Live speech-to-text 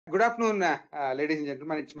Good afternoon, ladies and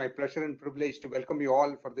gentlemen. It's my pleasure and privilege to welcome you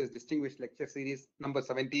all for this distinguished lecture series number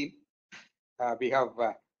 17. We have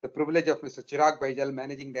the privilege of Mr. Chirag Baijal,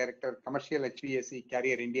 Managing Director, Commercial HVAC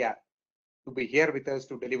Carrier India, to be here with us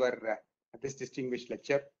to deliver this distinguished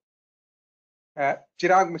lecture. Mr.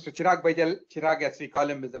 Chirag Baijal, Chirag as we call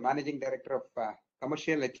him, is the Managing Director of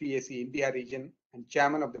Commercial HVAC India region and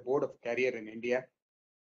Chairman of the Board of Carrier in India.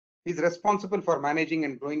 He's responsible for managing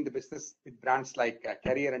and growing the business with brands like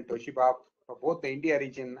Carrier and Toshiba for both the India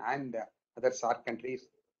region and other SAARC countries.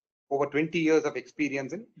 Over 20 years of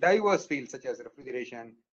experience in diverse fields such as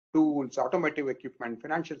refrigeration, tools, automotive equipment,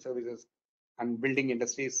 financial services, and building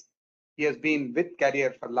industries. He has been with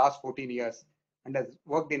Carrier for the last 14 years and has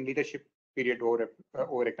worked in leadership period over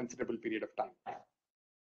a considerable period of time.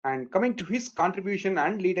 And coming to his contribution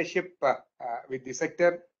and leadership with the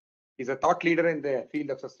sector, he's a thought leader in the field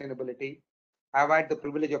of sustainability. I've had the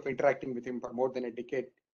privilege of interacting with him for more than a decade.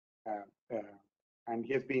 And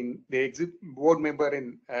he has been the board member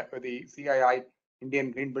in the CII, Indian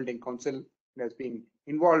Green Building Council. He has been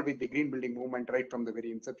involved with the green building movement right from the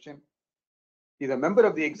very inception. He's a member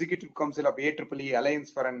of the Executive Council of AEEE, Alliance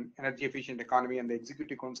for an Energy Efficient Economy, and the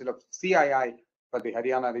Executive Council of CII for the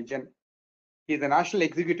Haryana region. He is the National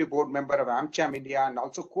Executive Board member of AmCham India and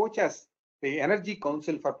also coaches the Energy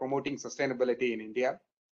Council for Promoting Sustainability in India.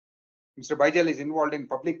 Mr. Baijal is involved in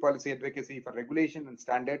public policy advocacy for regulation and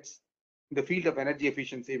standards in the field of energy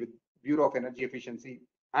efficiency with Bureau of Energy Efficiency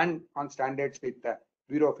and on standards with the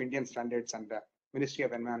Bureau of Indian Standards and the Ministry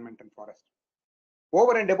of Environment and Forest.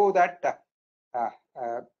 Over and above that,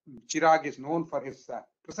 Chirag is known for his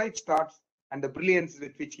precise thoughts and the brilliance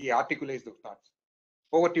with which he articulates those thoughts.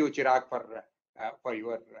 Over to you, Chirag, for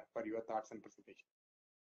your thoughts and presentation.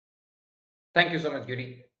 Thank you so much,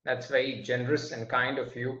 Giri. That's very generous and kind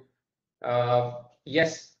of you.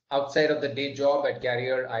 Yes, outside of the day job at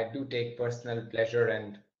Carrier, I do take personal pleasure,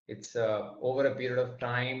 and it's over a period of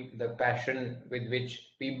time, the passion with which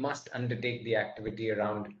we must undertake the activity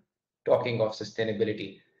around talking of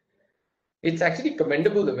sustainability. It's actually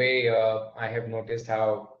commendable the way I have noticed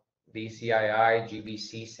how the CII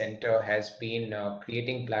GBC Center has been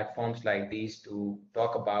creating platforms like these to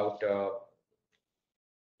talk about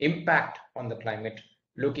impact on the climate,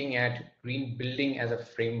 looking at green building as a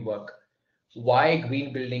framework, why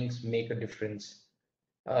green buildings make a difference.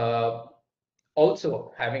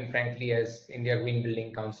 Also having, frankly, as India Green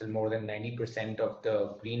Building Council, more than 90% of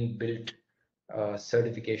the green built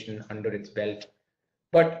certification under its belt.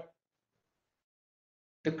 But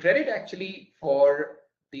the credit actually for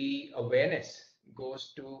the awareness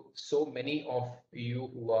goes to so many of you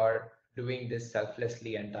who are doing this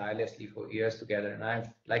selflessly and tirelessly for years together. And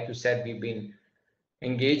like you said, we've been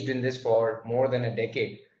engaged in this for more than a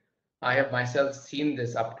decade. I have myself seen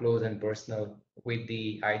this up close and personal with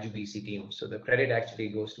the IGBC team. So the credit actually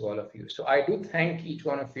goes to all of you. So I do thank each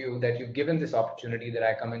one of you that you've given this opportunity that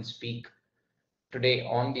I come and speak today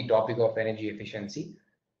on the topic of energy efficiency.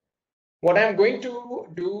 What I'm going to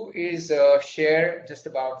do is share just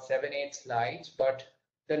about 7-8 slides, but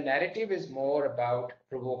the narrative is more about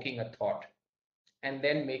provoking a thought and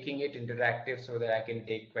then making it interactive so that I can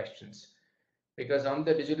take questions. Because on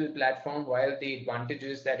the digital platform, while the advantage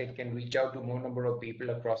is that it can reach out to more number of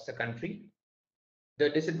people across the country, the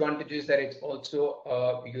disadvantage is that it's also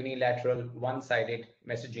a unilateral, one-sided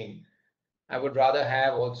messaging. I would rather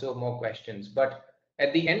have also more questions. But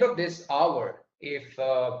at the end of this hour, if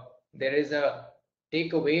there is a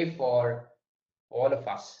takeaway for all of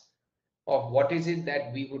us of what is it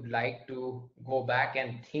that we would like to go back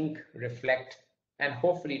and think, reflect, and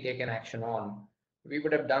hopefully take an action on, we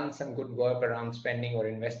would have done some good work around spending or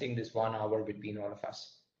investing this 1 hour between all of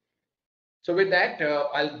us. So with that,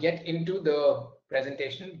 I'll get into the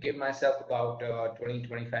presentation, give myself about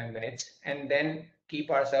 20-25 minutes, and then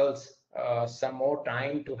keep ourselves some more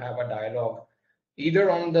time to have a dialogue,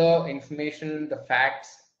 either on the information, the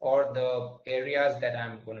facts, or the areas that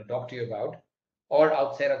I'm going to talk to you about, or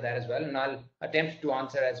outside of that as well. And I'll attempt to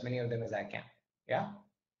answer as many of them as I can. Yeah.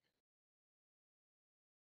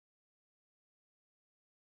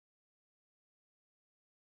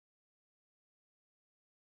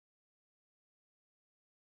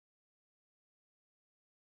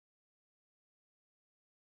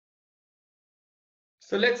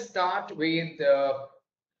 So let's start with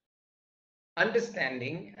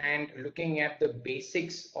understanding and looking at the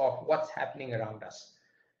basics of what's happening around us.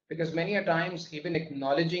 Because many a times, even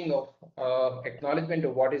acknowledgement of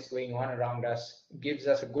what is going on around us gives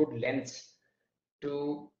us a good lens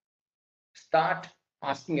to start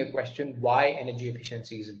asking a question, why energy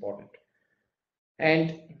efficiency is important.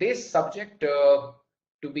 And this subject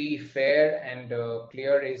to be fair and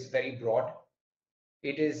clear, is very broad.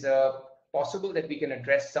 It is possible that we can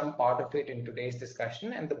address some part of it in today's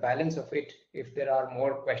discussion, and the balance of it, if there are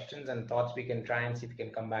more questions and thoughts, we can try and see if we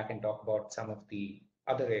can come back and talk about some of the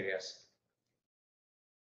other areas.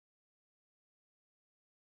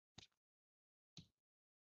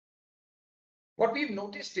 What we've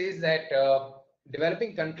noticed is that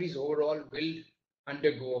developing countries overall will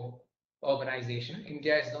undergo urbanization.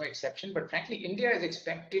 India is no exception, but frankly, India is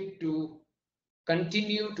expected to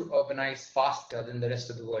continue to urbanize faster than the rest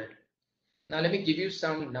of the world. Now, let me give you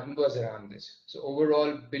some numbers around this. So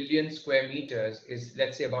overall, billion square meters is,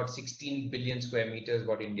 let's say, about 16 billion square meters,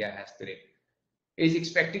 what India has today. It is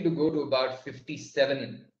expected to go to about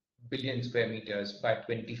 57 billion square meters by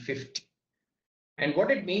 2050. And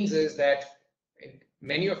what it means is that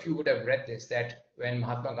many of you would have read this, that when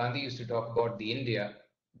Mahatma Gandhi used to talk about the India,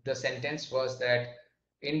 the sentence was that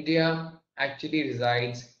India actually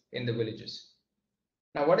resides in the villages.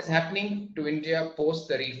 Now, what is happening to India post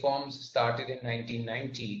the reforms started in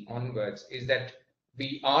 1990 onwards is that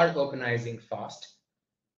we are urbanizing fast.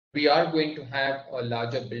 We are going to have a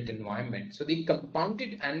larger built environment. So the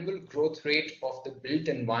compounded annual growth rate of the built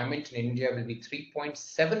environment in India will be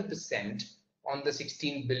 3.7% on the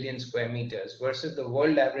 16 billion square meters versus the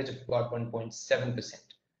world average of about 1.7%.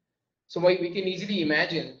 So we can easily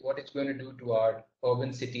imagine what it's going to do to our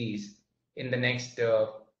urban cities in the next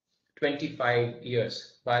 25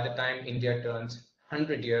 years by the time India turns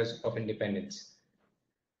 100 years of independence.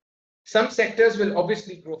 Some sectors will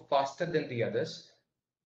obviously grow faster than the others.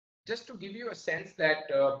 Just to give you a sense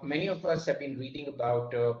that many of us have been reading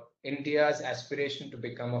about India's aspiration to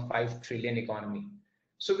become a 5 trillion economy.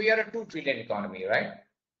 So we are a 2 trillion economy, right?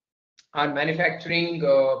 Our manufacturing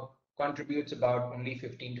contributes about only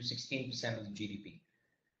 15 to 16% of the GDP.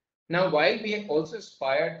 Now, while we also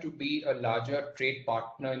aspire to be a larger trade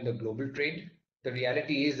partner in the global trade, the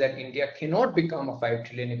reality is that India cannot become a 5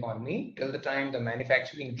 trillion economy till the time the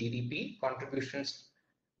manufacturing GDP contributions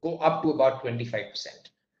go up to about 25%.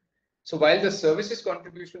 So while the services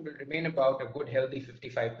contribution will remain about a good, healthy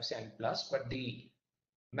 55% plus, but the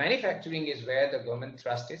manufacturing is where the government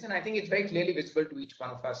thrust is. And I think it's very clearly visible to each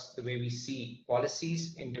one of us the way we see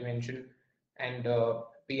policies, intervention, and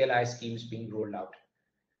PLI schemes being rolled out.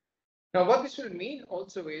 Now, what this will mean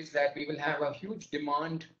also is that we will have a huge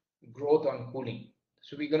demand growth on cooling.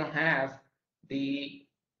 So we're going to have the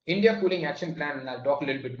India Cooling Action Plan, and I'll talk a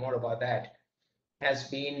little bit more about that, has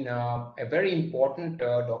been a very important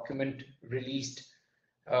document released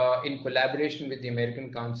in collaboration with the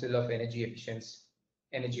American Council of Energy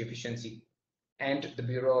Efficiency, and the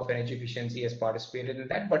Bureau of Energy Efficiency has participated in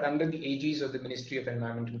that, but under the aegis of the Ministry of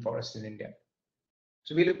Environment and Forest in India.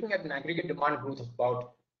 So we're looking at an aggregate demand growth of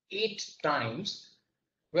about 8 times,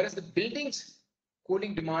 whereas the buildings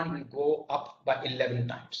cooling demand will go up by 11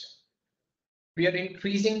 times. We are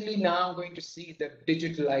increasingly now going to see the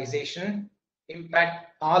digitalization impact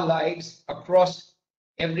our lives across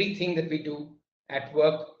everything that we do at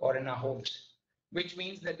work or in our homes, which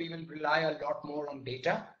means that we will rely a lot more on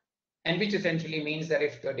data, and which essentially means that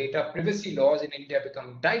if the data privacy laws in India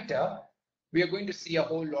become tighter, we are going to see a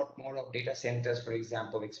whole lot more of data centers, for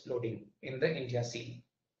example, exploding in the India scene.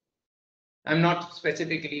 I'm not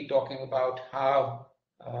specifically talking about how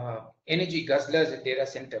energy guzzlers a data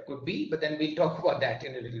center could be, but then we'll talk about that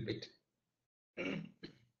in a little bit.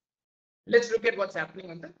 Let's look at what's happening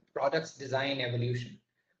on the products design evolution.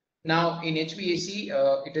 Now, in HVAC,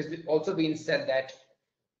 it has also been said that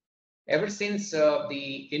ever since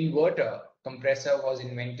the inverter compressor was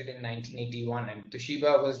invented in 1981, and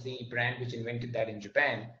Toshiba was the brand which invented that in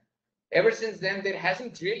Japan, ever since then, there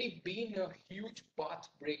hasn't really been a huge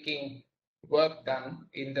path-breaking work done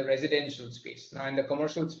in the residential space. Now, in the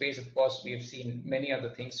commercial space, of course, we have seen many other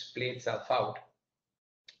things play itself out.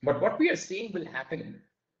 But what we are seeing will happen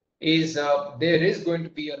is there is going to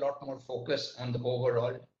be a lot more focus on the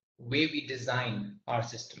overall way we design our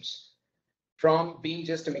systems, from being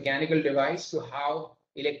just a mechanical device to how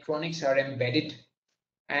electronics are embedded,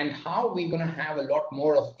 and how we're going to have a lot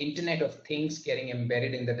more of Internet of Things getting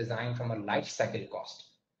embedded in the design from a life cycle cost.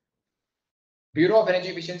 Bureau of Energy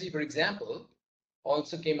Efficiency, for example,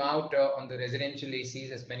 also came out on the residential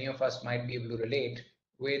ACs, as many of us might be able to relate,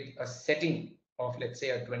 with a setting of, let's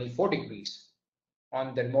say, a 24 degrees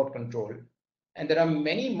on the remote control. And there are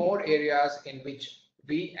many more areas in which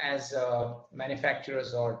we as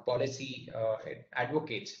manufacturers or policy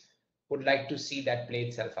advocates would like to see that play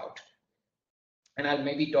itself out. And I'll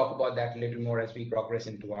maybe talk about that a little more as we progress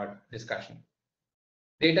into our discussion.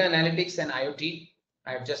 Data analytics and IoT,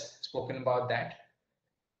 I've just spoken about that.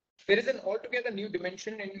 There is an altogether new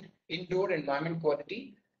dimension in indoor environment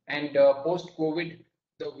quality, and post-COVID,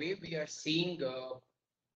 the way we are seeing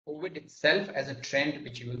COVID itself as a trend,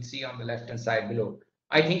 which you will see on the left-hand side below.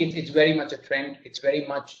 I think it's very much a trend. It's very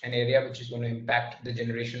much an area which is going to impact the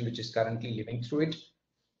generation which is currently living through it.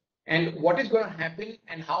 And what is going to happen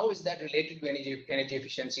and how is that related to energy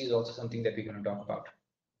efficiency is also something that we're going to talk about.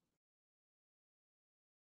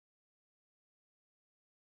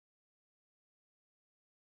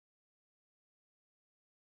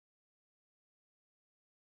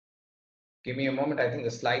 Give me a moment. I think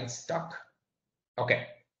the slide's stuck. Okay.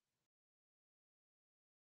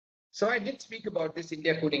 So I did speak about this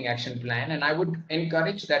India Cooling Action Plan, and I would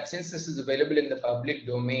encourage that since this is available in the public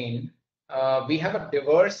domain, we have a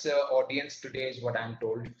diverse audience today, is what I'm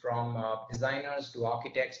told, from designers to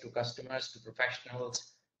architects to customers to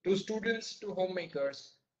professionals to students to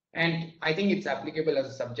homemakers. And I think it's applicable as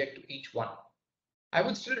a subject to each one. I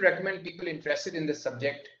would still recommend people interested in this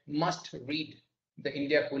subject must read the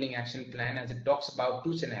India Cooling Action Plan, as it talks about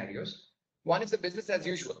two scenarios. One is the business as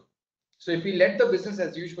usual. So if we let the business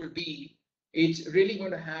as usual be, it's really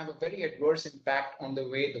going to have a very adverse impact on the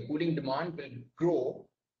way the cooling demand will grow.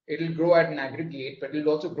 It'll grow at an aggregate, but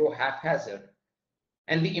it'll also grow haphazard.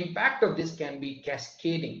 And the impact of this can be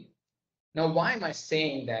cascading. Now, why am I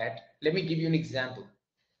saying that? Let me give you an example.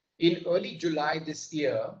 In early July this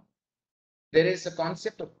year, there is a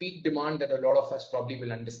concept of peak demand that a lot of us probably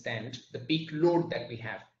will understand, the peak load that we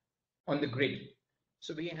have on the grid.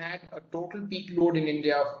 So we had a total peak load in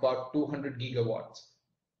India of about 200 gigawatts.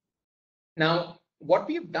 Now, what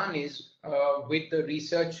we have done is with the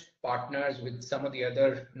research partners, with some of the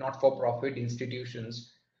other not-for-profit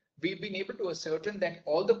institutions, we've been able to ascertain that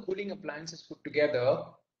all the cooling appliances put together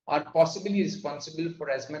are possibly responsible for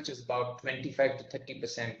as much as about 25 to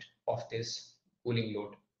 30% of this cooling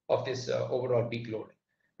load, of this overall peak load.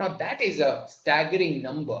 Now, that is a staggering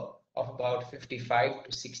number of about 55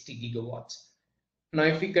 to 60 gigawatts. Now,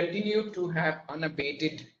 if we continue to have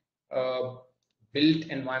unabated built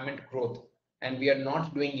environment growth and we are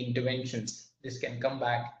not doing interventions, this can come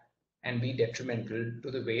back and be detrimental to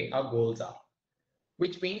the way our goals are.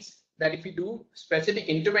 Which means that if we do specific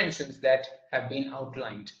interventions that have been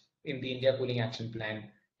outlined in the India Cooling Action Plan,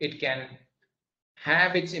 it can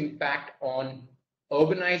have its impact on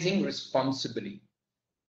urbanizing responsibly.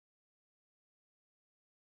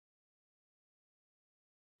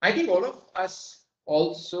 I think all of us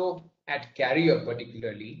also at Carrier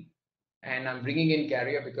particularly, and I'm bringing in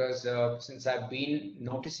Carrier because since I've been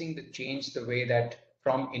noticing the change, the way that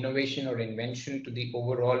from innovation or invention to the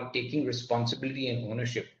overall taking responsibility and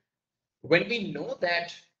ownership. When we know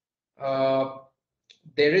that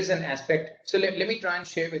there is an aspect, so let me try and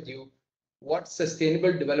share with you what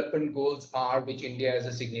sustainable development goals are, which India is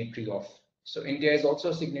a signatory of. So India is also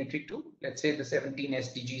a signatory to, let's say, the 17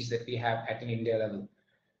 SDGs that we have at an India level.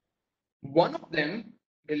 One of them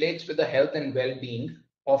relates with the health and well-being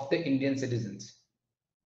of the Indian citizens.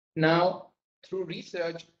 Now, through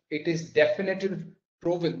research, it is definitely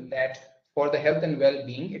proven that for the health and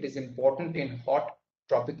well-being, it is important in hot,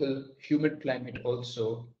 tropical, humid climate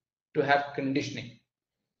also to have conditioning.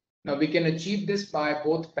 Now, we can achieve this by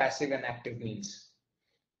both passive and active means.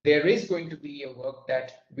 There is going to be a work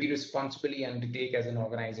that we responsibly undertake as an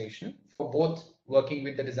organization for both working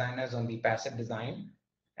with the designers on the passive design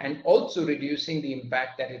and also reducing the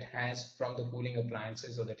impact that it has from the cooling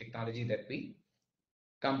appliances or the technology that we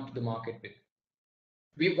come to the market with.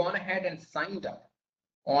 We've gone ahead and signed up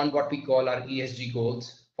on what we call our ESG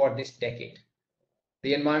goals for this decade.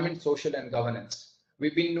 The environment, social, and governance.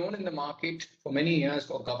 We've been known in the market for many years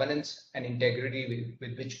for governance and integrity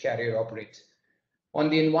with which Carrier operates. On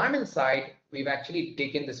the environment side, we've actually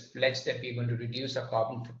taken this pledge that we're going to reduce our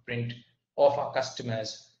carbon footprint of our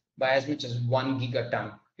customers by as much as 1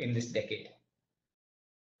 gigaton in this decade.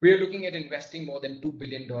 We are looking at investing more than $2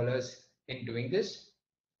 billion in doing this.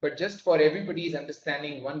 But just for everybody's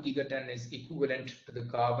understanding, 1 gigaton is equivalent to the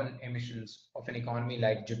carbon emissions of an economy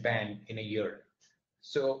like Japan in a year.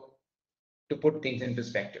 So to put things in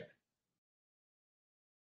perspective.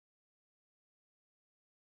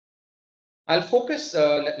 I'll focus,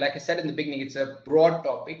 like I said in the beginning, it's a broad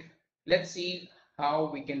topic. Let's see how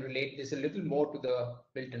we can relate this a little more to the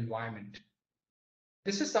built environment.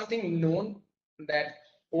 This is something known that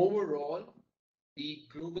overall, the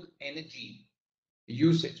global energy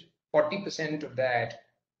usage, 40% of that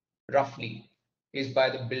roughly is by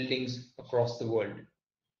the buildings across the world.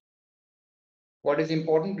 What is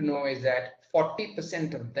important to know is that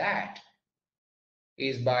 40% of that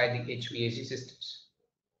is by the HVAC systems,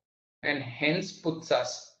 and hence puts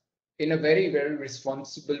us in a very, very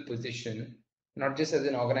responsible position not just as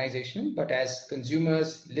an organization, but as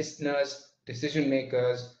consumers, listeners, decision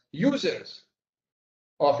makers, users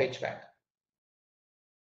of HVAC.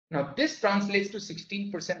 Now, this translates to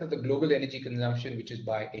 16% of the global energy consumption, which is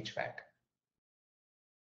by HVAC.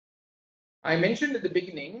 I mentioned at the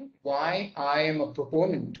beginning why I am a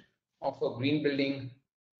proponent of a green building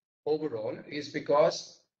overall is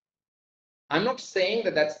because I'm not saying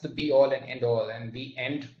that that's the be all and end all, and we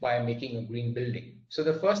end by making a green building. So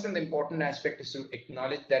the first and the important aspect is to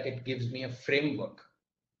acknowledge that it gives me a framework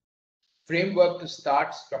to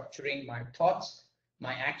start structuring my thoughts,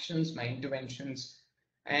 my actions, my interventions,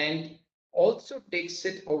 and also takes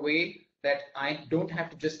it away that I don't have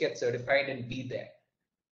to just get certified and be there.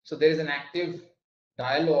 So there is an active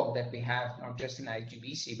dialogue that we have, not just in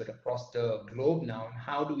IGBC, but across the globe now, on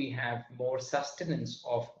how do we have more sustenance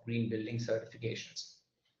of green building certifications.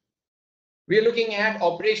 We are looking at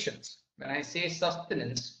operations. When I say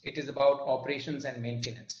sustenance, it is about operations and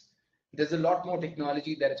maintenance. There's a lot more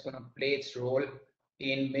technology that is going to play its role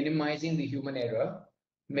in minimizing the human error,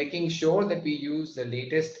 making sure that we use the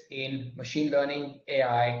latest in machine learning,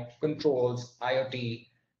 AI, controls, IoT,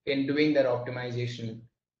 in doing that optimization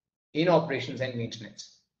in operations and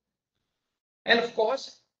maintenance. And of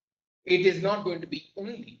course, it is not going to be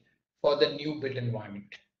only for the new built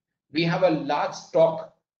environment. We have a large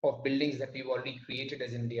stock of buildings that we've already created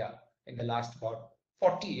as India in the last about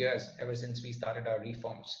 40 years, ever since we started our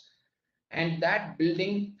reforms. And that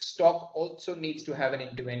building stock also needs to have an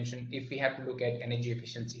intervention if we have to look at energy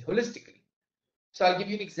efficiency holistically. So I'll give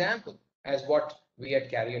you an example as what we at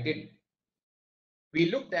Carrier did. We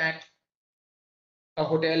looked at a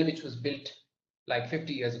hotel which was built like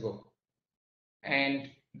 50 years ago. And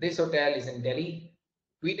this hotel is in Delhi.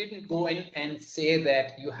 We didn't go in and say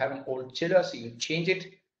that you have an old chiller, so you change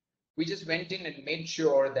it. We just went in and made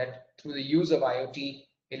sure that through the use of IoT,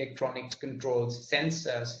 electronics controls,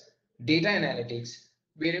 sensors, data analytics,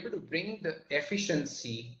 we're able to bring the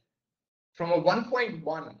efficiency from a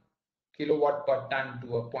 1.1 kilowatt per ton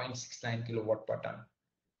to a 0.69 kilowatt per ton.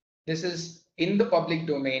 This is in the public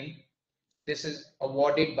domain. This is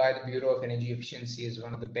awarded by the Bureau of Energy Efficiency as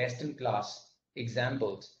one of the best in class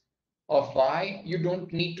examples of why you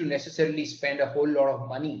don't need to necessarily spend a whole lot of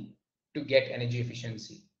money to get energy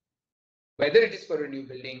efficiency, whether it is for a new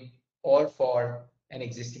building or for an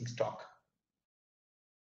existing stock.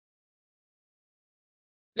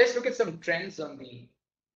 Let's look at some trends on the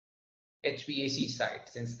HVAC side,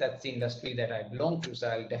 since that's the industry that I belong to, so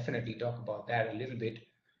I'll definitely talk about that a little bit.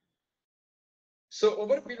 So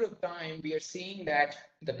over a period of time, we are seeing that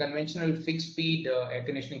the conventional fixed speed air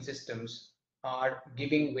conditioning systems are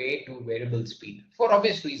giving way to variable speed for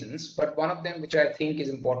obvious reasons. But one of them, which I think is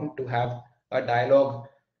important to have a dialogue,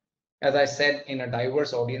 as I said, in a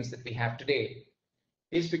diverse audience that we have today,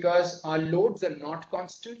 is because our loads are not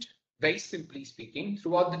constant. Very simply speaking,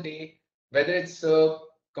 throughout the day, whether it's a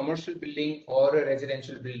commercial building or a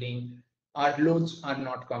residential building, our loads are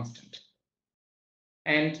not constant.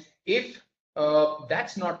 And if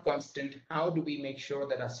that's not constant, how do we make sure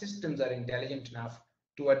that our systems are intelligent enough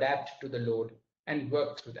to adapt to the load and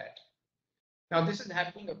work through that? Now, this is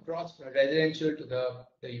happening across residential to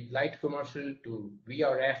the light commercial to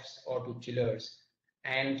VRFs or to chillers.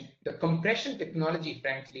 And the compression technology,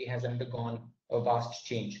 frankly, has undergone a vast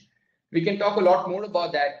change. We can talk a lot more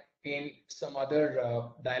about that in some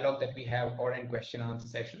other dialogue that we have or in question and answer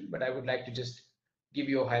session, but I would like to just give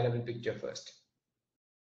you a high level picture first.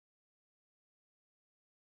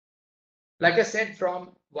 Like I said,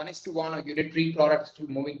 from 1:1 or unitary products to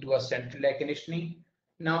moving to a central air conditioning.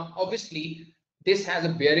 Now, obviously, this has a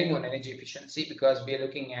bearing on energy efficiency because we are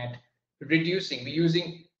looking at reducing, we're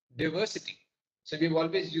using diversity. So we've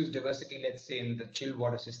always used diversity, let's say, in the chilled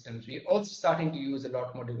water systems. We're also starting to use a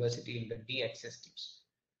lot more diversity in the DX systems.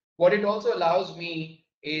 What it also allows me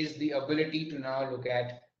is the ability to now look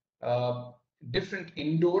at different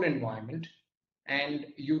indoor environment and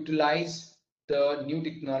utilize the new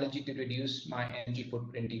technology to reduce my energy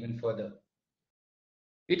footprint even further.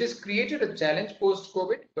 It has created a challenge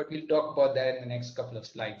post-COVID, but we'll talk about that in the next couple of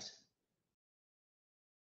slides.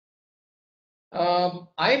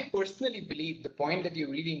 I personally believe the point that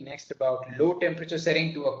you're reading next about low temperature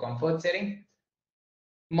setting to a comfort setting,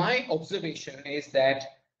 my observation is that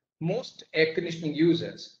most air conditioning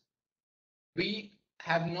users, we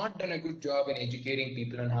have not done a good job in educating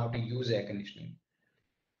people on how to use air conditioning.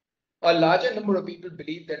 A larger number of people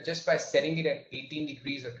believe that just by setting it at 18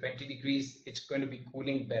 degrees or 20 degrees, it's going to be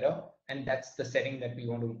cooling better. And that's the setting that we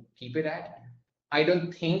want to keep it at. I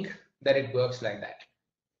don't think that it works like that.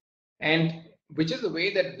 And which is the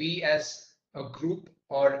way that we as a group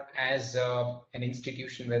or as an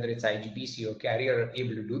institution, whether it's IGBC or carrier, are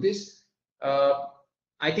able to do this.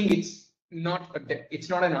 I think it's not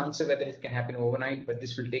an answer whether it can happen overnight, but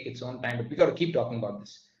this will take its own time. But we got to keep talking about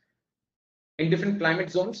this. In different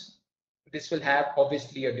climate zones, this will have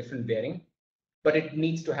obviously a different bearing, but it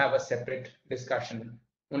needs to have a separate discussion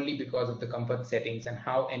only because of the comfort settings and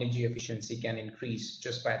how energy efficiency can increase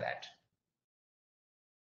just by that.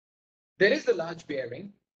 There is a large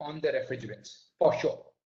bearing on the refrigerants for sure.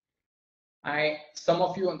 Some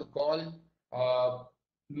of you on the call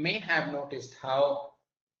may have noticed how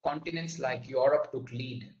continents like Europe took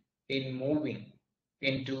lead in moving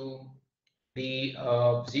into the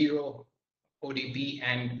zero ODP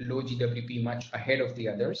and low GWP much ahead of the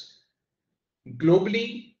others.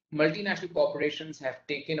 Globally, multinational corporations have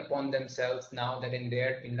taken upon themselves now that in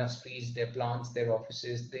their industries, their plants, their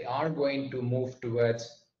offices, they are going to move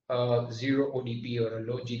towards a zero ODP or a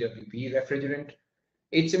low GWP refrigerant.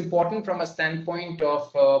 It's important from a standpoint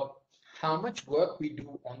of how much work we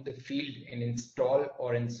do on the field in install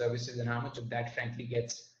or in services, and how much of that frankly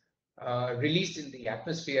gets released in the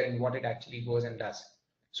atmosphere and what it actually goes and does.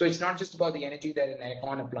 So it's not just about the energy that an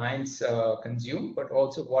aircon appliance consumes, but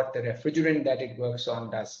also what the refrigerant that it works on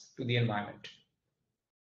does to the environment.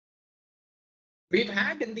 We've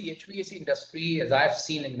had in the HVAC industry, as I've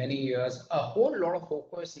seen in many years, a whole lot of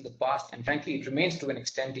focus in the past, and frankly, it remains to an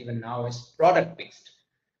extent even now, is product-based.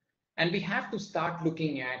 And we have to start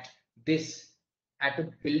looking at this at a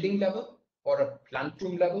building level or a plant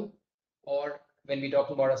room level, or when we talk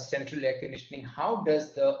about a central air conditioning, how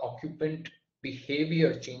does the occupant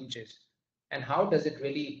behavior changes and how does it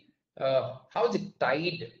really, how is it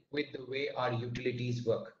tied with the way our utilities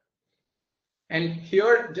work? And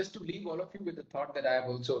here, just to leave all of you with the thought that I have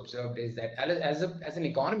also observed is that as an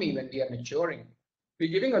economy, when we are maturing, we're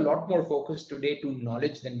giving a lot more focus today to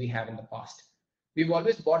knowledge than we have in the past. We've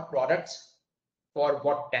always bought products for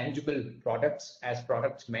what tangible products as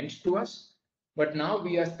products meant to us. But now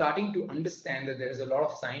we are starting to understand that there is a lot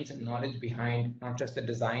of science and knowledge behind not just the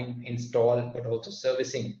design, install, but also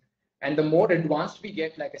servicing. And the more advanced we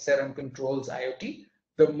get, like I said, on controls IoT,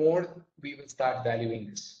 the more we will start valuing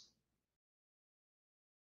this.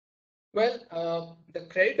 Well, the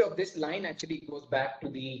credit of this line actually goes back to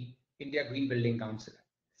the India Green Building Council.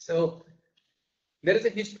 So there is a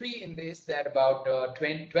history in this that about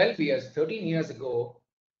 13 years ago,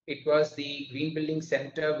 it was the Green Building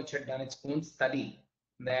Center which had done its own study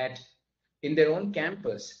that in their own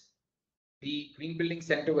campus, the Green Building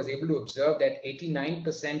Center was able to observe that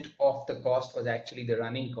 89% of the cost was actually the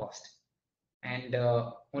running cost. And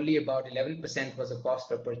only about 11% was the cost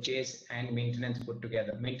for purchase and maintenance put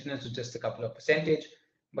together. Maintenance was just a couple of percentage,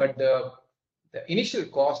 but the initial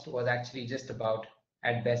cost was actually just about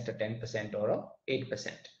at best a 10% or a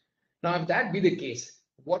 8%. Now, if that be the case,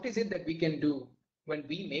 what is it that we can do when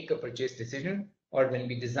we make a purchase decision or when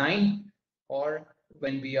we design or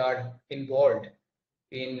when we are involved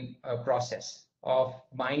in a process of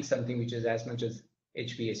buying something which is as much as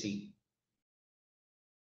HVAC?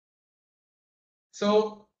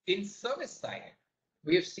 So in service side,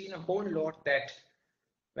 we have seen a whole lot that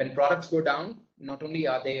when products go down, not only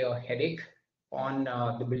are they a headache on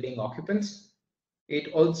the building occupants,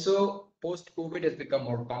 it also post-COVID has become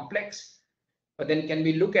more complex. But then can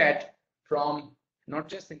we look at from not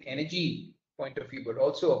just an energy point of view, but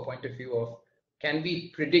also a point of view of can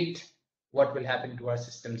we predict what will happen to our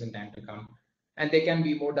systems in time to come? And there can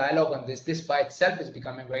be more dialogue on this. This by itself is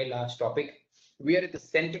becoming a very large topic. We are at the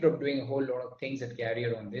center of doing a whole lot of things at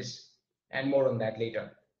Carrier on this, and more on that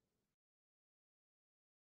later.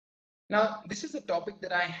 Now, this is a topic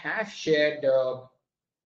that I have shared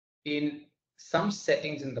in some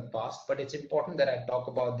settings in the past, but it's important that I talk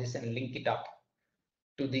about this and link it up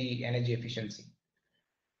to the energy efficiency.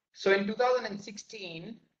 So in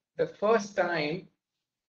 2016, the first time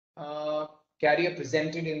Carrier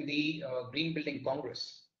presented in the Green Building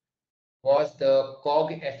Congress was the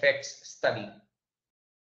COG-FX study.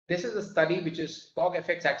 This is a study which is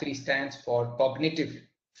COG-FX actually stands for cognitive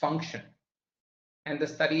function. And the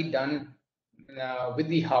study done with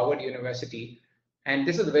the Harvard University. And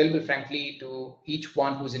this is available, frankly, to each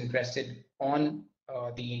one who's interested on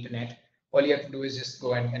the internet. All you have to do is just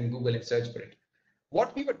go and Google and search for it.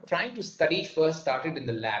 What we were trying to study first started in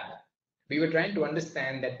the lab. We were trying to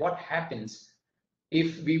understand that what happens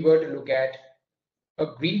if we were to look at a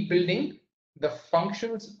green building, the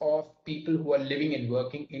functions of people who are living and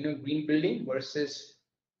working in a green building versus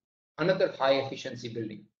another high efficiency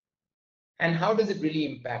building. And how does it really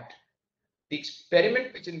impact? The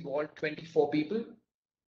experiment, which involved 24 people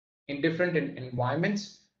in different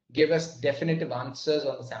environments, gave us definitive answers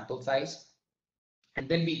on the sample size. And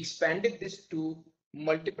then we expanded this to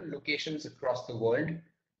multiple locations across the world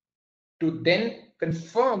to then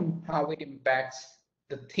confirm how it impacts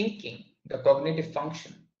the thinking, the cognitive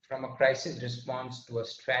function from a crisis response to a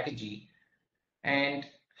strategy, and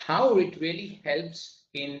how it really helps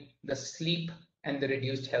in the sleep and the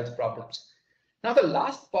reduced health problems. Now, the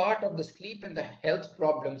last part of the sleep and the health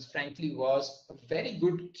problems, frankly, was a very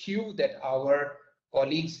good cue that our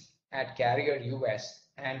colleagues at Carrier US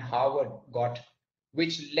and Harvard got,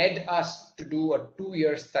 which led us to do a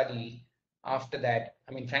 2-year study after that.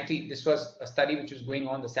 I mean, frankly, this was a study which was going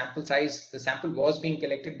on. The sample was being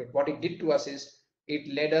collected, but what it did to us is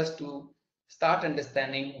it led us to start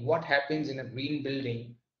understanding what happens in a green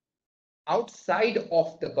building outside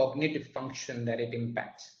of the cognitive function that it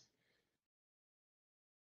impacts,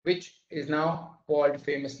 which is now called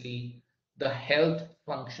famously the health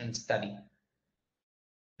function study.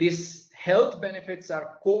 These health benefits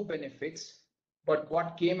are co-benefits, but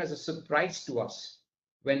what came as a surprise to us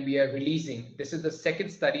when we are releasing, this is the second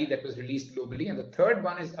study that was released globally, and the third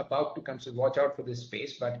one is about to come, so watch out for this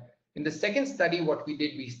space. But in the second study, what we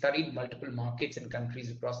did, we studied multiple markets and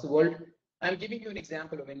countries across the world. I'm giving you an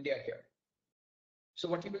example of India here. So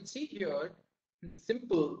what you will see here,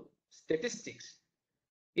 simple statistics,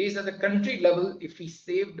 is at the country level, if we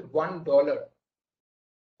saved $1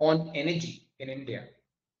 on energy in India,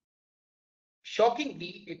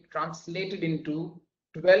 shockingly, it translated into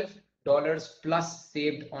 $12 plus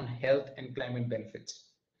saved on health and climate benefits.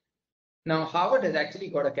 Now, Harvard has actually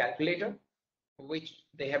got a calculator which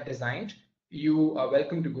they have designed. You are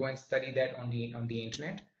welcome to go and study that on the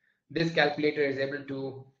internet. This calculator is able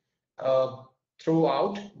to throw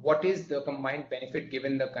out what is the combined benefit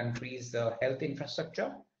given the country's health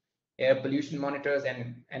infrastructure, air pollution monitors,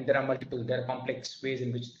 and there are complex ways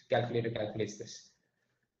in which the calculator calculates this.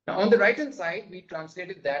 Now, on the right-hand side, we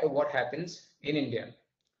translated that of what happens in India.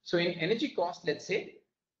 So in energy cost, let's say,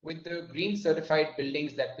 with the green certified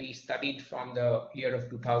buildings that we studied from the year of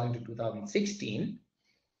 2000 to 2016,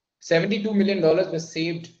 $72 million was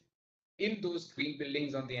saved in those green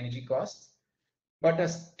buildings on the energy costs, but a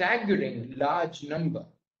staggering large number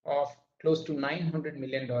of close to $900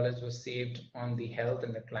 million was saved on the health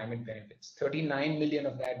and the climate benefits, 39 million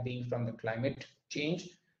of that being from the climate change,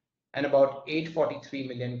 and about 843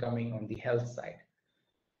 million coming on the health side.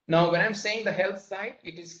 Now, when I'm saying the health side,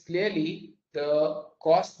 it is clearly the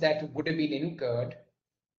cost that would have been incurred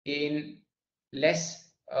in less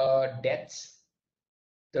deaths,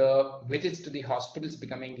 the visits to the hospitals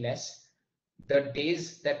becoming less, the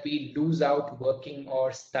days that we lose out working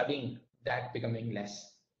or studying, that becoming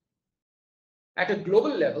less. At a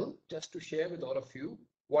global level, just to share with all of you,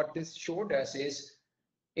 what this showed us is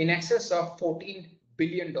in excess of $14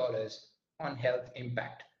 billion on health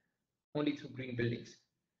impact, only through green buildings.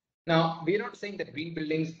 Now, we're not saying that green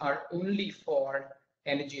buildings are only for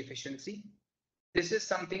energy efficiency. This is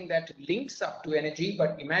something that links up to energy,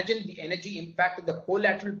 but imagine the energy impact of the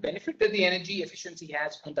collateral benefit that the energy efficiency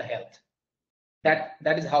has on the health. That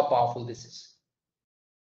is how powerful this is.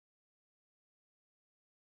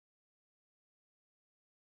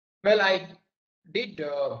 Well,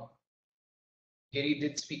 Gary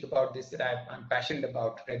did speak about this, that I'm passionate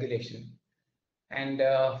about regulation. And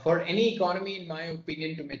for any economy, in my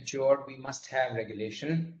opinion, to mature, we must have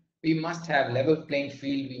regulation. We must have level playing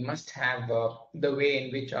field. We must have the way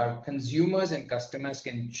in which our consumers and customers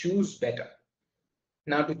can choose better.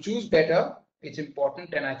 Now, to choose better, it's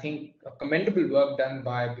important, and I think a commendable work done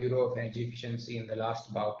by Bureau of Energy Efficiency in the last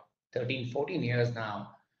about 13, 14 years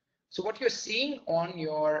now. So what you're seeing on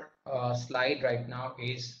your slide right now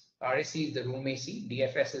is RAC is the room AC,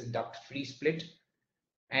 DFS is duct-free split,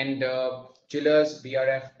 and chillers,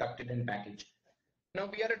 BRF, ducted and packaged. Now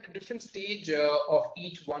we are at a different stage of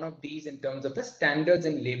each one of these in terms of the standards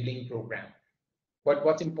and labeling program. But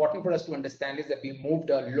what's important for us to understand is that we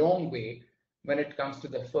moved a long way when it comes to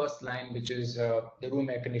the first line, which is the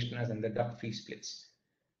room air conditioners and the duct-free splits.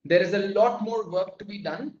 There is a lot more work to be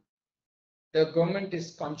done. The government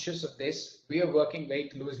is conscious of this. We are working very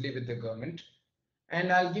closely with the government,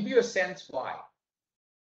 and I'll give you a sense why.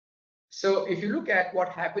 So if you look at what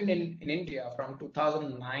happened in India from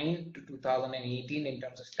 2009 to 2018 in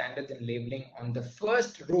terms of standards and labeling on the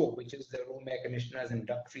first row, which is the room air conditioners and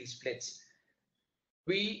duct-free splits,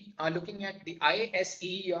 we are looking at the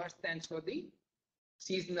ISER stands for the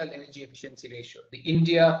seasonal energy efficiency ratio, the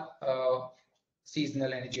India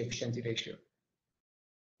seasonal energy efficiency ratio.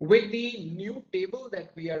 With the new table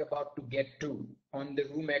that we are about to get to on the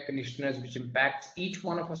room air conditioners, which impacts each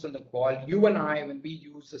one of us on the call, you and I, when we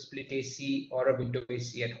use a split AC or a window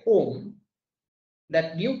AC at home,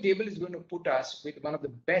 that new table is going to put us with one of the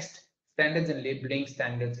best standards and labeling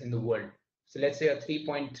standards in the world. So let's say a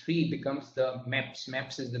 3.3 becomes the MEPS.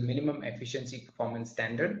 MEPS is the minimum efficiency performance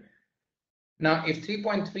standard. Now, if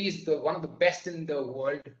 3.3 is one of the best in the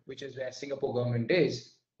world, which is where Singapore government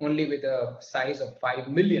is, only with a size of 5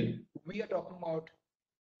 million, we are talking about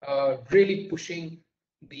really pushing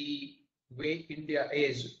the way India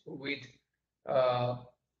is with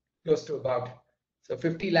close to about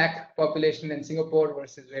 50 lakh population in Singapore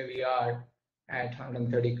versus where we are at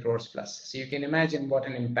 130 crores plus. So you can imagine what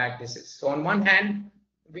an impact this is. So on one hand,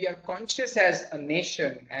 we are conscious as a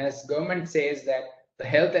nation, as government says that the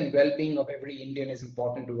health and well-being of every Indian is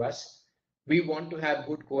important to us. We want to have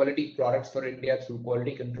good quality products for India through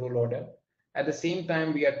quality control order. At the same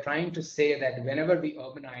time, we are trying to say that whenever we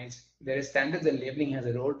urbanize, there is standards and labeling has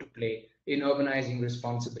a role to play in urbanizing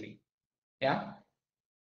responsibly. Yeah.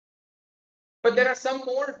 But there are some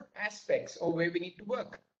more aspects of where we need to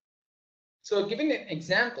work. So giving an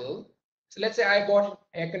example, so let's say I bought an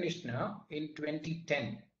air conditioner in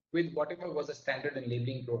 2010 with whatever was a standard and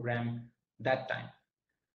labeling program that time.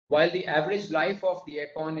 While the average life of the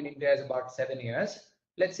aircon in India is about 7 years,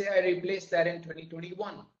 let's say I replace that in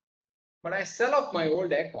 2021, but I sell off my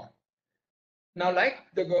old aircon. Now, like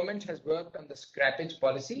the government has worked on the scrappage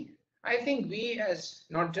policy, I think we as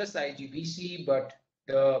not just IGBC, but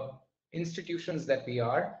the institutions that we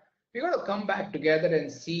got to come back together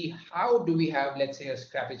and see how do we have, let's say, a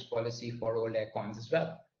scrappage policy for old aircons as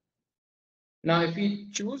well. Now, if we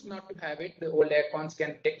choose not to have it, the old aircons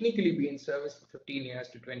can technically be in service for 15 years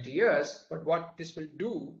to 20 years. But what this will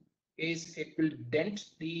do is it will dent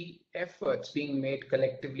the efforts being made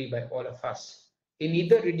collectively by all of us in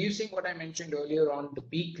either reducing what I mentioned earlier on the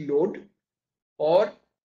peak load, or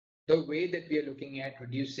the way that we are looking at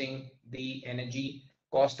reducing the energy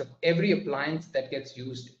cost of every appliance that gets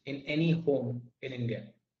used in any home in India.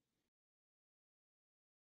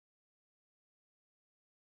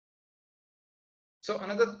 So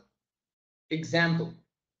another example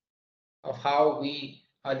of how we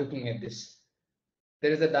are looking at this.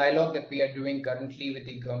 There is a dialogue that we are doing currently with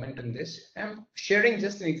the government on this. I'm sharing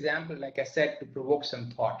just an example, like I said, to provoke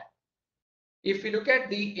some thought. If we look at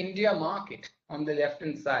the India market on the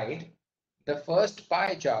left-hand side, the first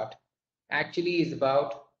pie chart actually is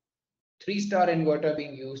about 3-star inverter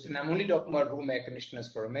being used, and I'm only talking about room air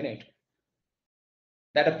conditioners for a minute.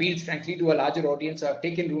 That appeals, frankly, to a larger audience. I've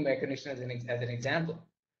taken room air conditioners as an example.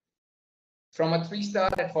 From a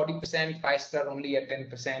 3-star at 40%, 5-star only at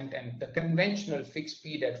 10%, and the conventional fixed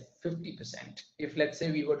speed at 50%. If, let's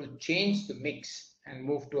say, we were to change the mix and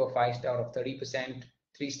move to a 5-star of 30%,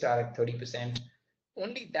 3-star at 30%,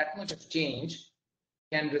 only that much of change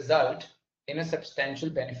can result in a substantial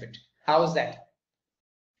benefit. How is that?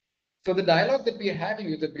 So the dialogue that we are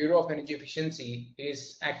having with the Bureau of Energy Efficiency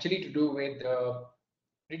is actually to do with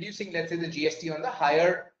reducing, let's say, the GST on the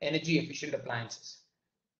higher energy efficient appliances.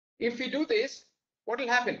 If we do this, what will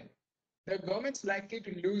happen? The government's likely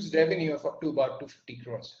to lose revenue of up to about 250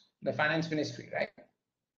 crores, the finance ministry, right?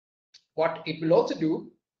 What it will also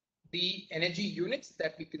do, the energy units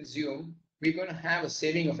that we consume, we're going to have a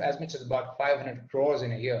saving of as much as about 500 crores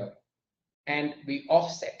in a year. And we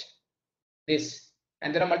offset this.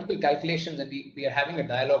 And there are multiple calculations, and we are having a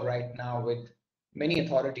dialogue right now with many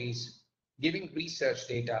authorities giving research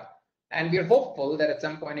data. And we're hopeful that at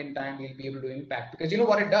some point in time, we'll be able to impact, because you know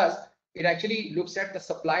what it does? It actually looks at the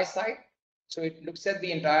supply side. So it looks at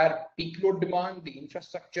the entire peak load demand, the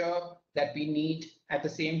infrastructure that we need, at the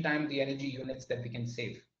same time, the energy units that we can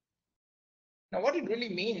save. Now, what it really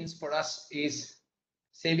means for us is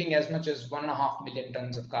saving as much as 1.5 million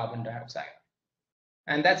tons of carbon dioxide.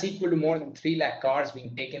 And that's equal to more than 3 lakh cars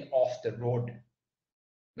being taken off the road.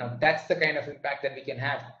 Now, that's the kind of impact that we can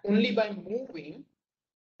have only by moving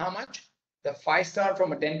how much? The 5-star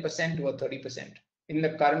from a 10% to a 30% in the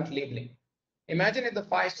current labeling. Imagine if the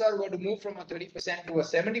 5-star were to move from a 30% to a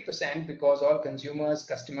 70%, because all consumers,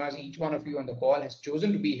 customers, each one of you on the call has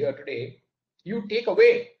chosen to be here today. You take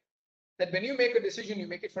away that when you make a decision, you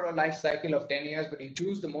make it for a life cycle of 10 years, but you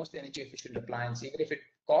choose the most energy efficient appliance, even if it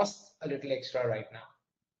costs a little extra right now.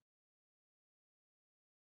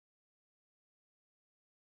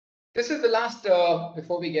 This is the last,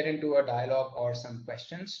 before we get into a dialogue or some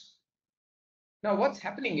questions. Now, what's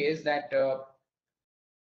happening is that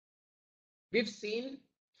we've seen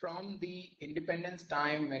from the independence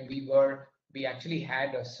time when we actually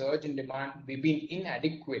had a surge in demand, we've been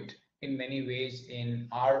inadequate in many ways in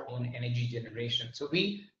our own energy generation. So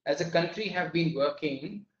we, as a country, have been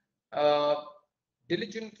working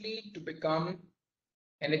diligently to become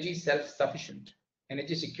energy self-sufficient.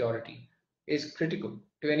 Energy security is critical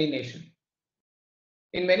to any nation.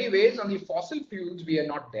 In many ways, on the fossil fuels, we are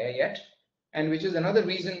not there yet, and which is another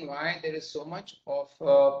reason why there is so much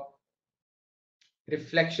of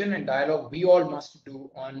reflection and dialogue we all must do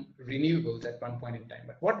on renewables at one point in time.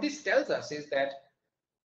 But what this tells us is that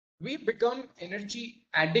we've become energy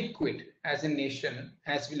adequate as a nation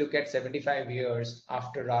as we look at 75 years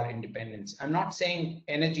after our independence. I'm not saying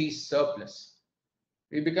energy surplus.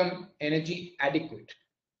 We become energy adequate.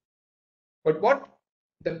 But what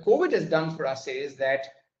the COVID has done for us is that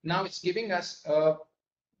now it's giving us a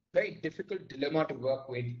very difficult dilemma to work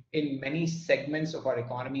with in many segments of our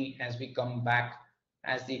economy as we come back,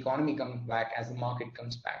 as the economy comes back, as the market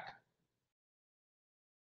comes back.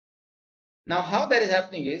 Now, how that is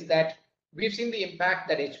happening is that we've seen the impact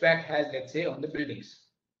that HVAC has, let's say, on the buildings.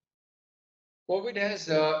 COVID has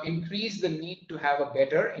increased the need to have a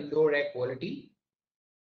better indoor air quality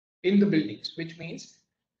in the buildings, which means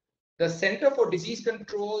the Center for Disease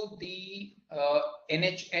Control, the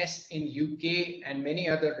NHS in UK, and many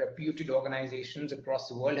other reputed organizations across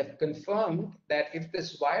the world have confirmed that if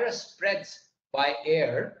this virus spreads by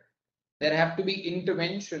air, there have to be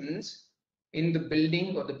interventions in the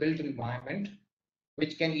building or the built environment,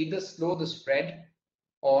 which can either slow the spread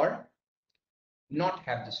or not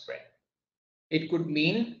have the spread. It could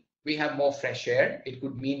mean we have more fresh air. It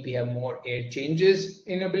could mean we have more air changes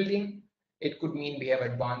in a building. It could mean we have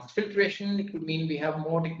advanced filtration. It could mean we have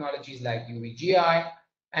more technologies like UVGI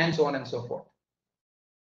and so on and so forth.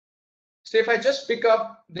 So if I just pick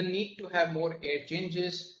up the need to have more air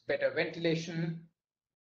changes, better ventilation,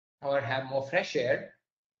 or have more fresh air,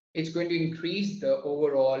 it's going to increase the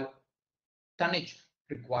overall tonnage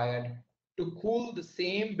required to cool the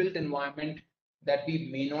same built environment that we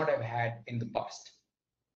may not have had in the past.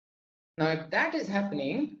 Now, if that is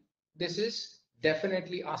happening, this is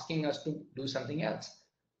definitely asking us to do something else.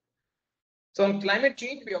 So on climate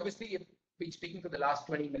change, we obviously have been speaking for the last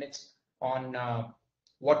 20 minutes on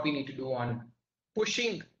what we need to do on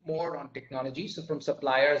pushing more on technology. So from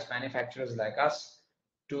suppliers, manufacturers like us,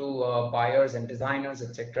 to buyers and designers,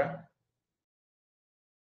 etc.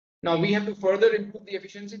 Now we have to further improve the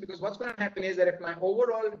efficiency, because what's going to happen is that if my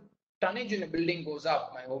overall tonnage in a building goes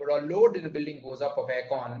up, my overall load in a building goes up of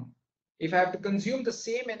aircon, if I have to consume the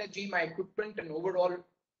same energy, my equipment and overall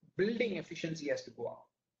building efficiency has to go up.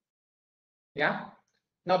 Yeah.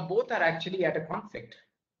 Now both are actually at a conflict.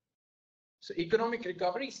 So economic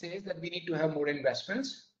recovery says that we need to have more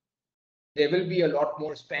investments. There will be a lot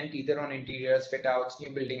more spent either on interiors, fit outs,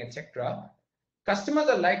 new building, etc. Customers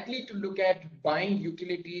are likely to look at buying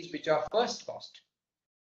utilities which are first cost,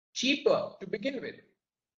 cheaper to begin with,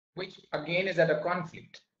 which again is at a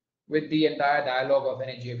conflict with the entire dialogue of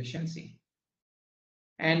energy efficiency.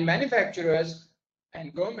 And manufacturers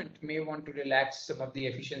and government may want to relax some of the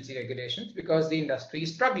efficiency regulations because the industry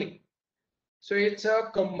is struggling. So it's a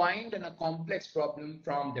combined and a complex problem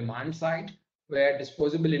from demand side, where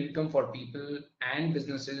disposable income for people and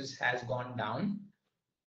businesses has gone down.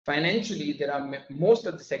 Financially, there are most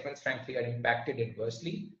of the segments, frankly, are impacted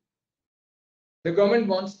adversely. The government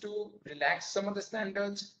wants to relax some of the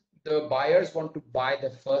standards. The buyers want to buy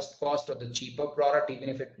the first cost or the cheaper product, even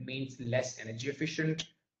if it means less energy efficient.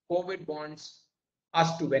 COVID wants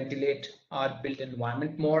us to ventilate our built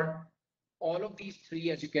environment more. All of these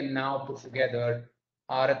three, as you can now put together,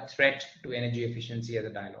 are a threat to energy efficiency as a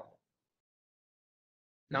dialogue.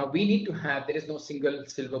 Now we need to have, there is no single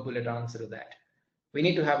silver bullet answer to that. We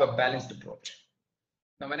need to have a balanced approach.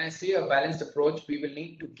 Now, when I say a balanced approach, we will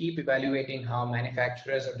need to keep evaluating how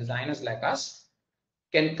manufacturers or designers like us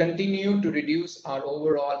can continue to reduce our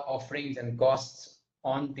overall offerings and costs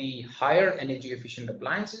on the higher energy efficient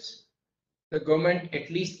appliances. The government at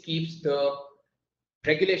least keeps the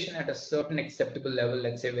regulation at a certain acceptable level,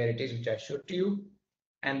 let's say where it is, which I showed to you.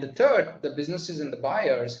 And the third, the businesses and the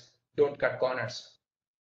buyers don't cut corners,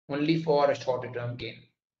 only for a shorter term gain.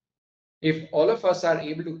 If all of us are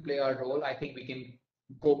able to play our role, I think we can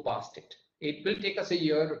go past it. It will take us a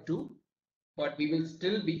year or two, but we will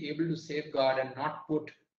still be able to safeguard and not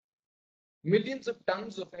put millions of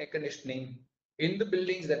tons of air conditioning in the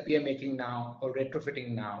buildings that we are making now or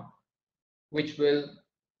retrofitting now, which will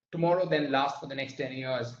tomorrow then last for the next 10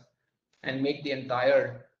 years and make the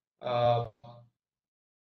entire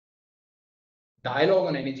dialogue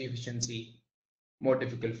on energy efficiency more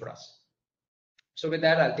difficult for us. So with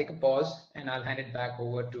that, I'll take a pause and I'll hand it back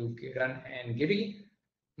over to Kiran and Giri.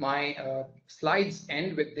 My slides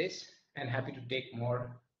end with this, and happy to take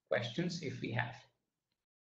more questions if we have.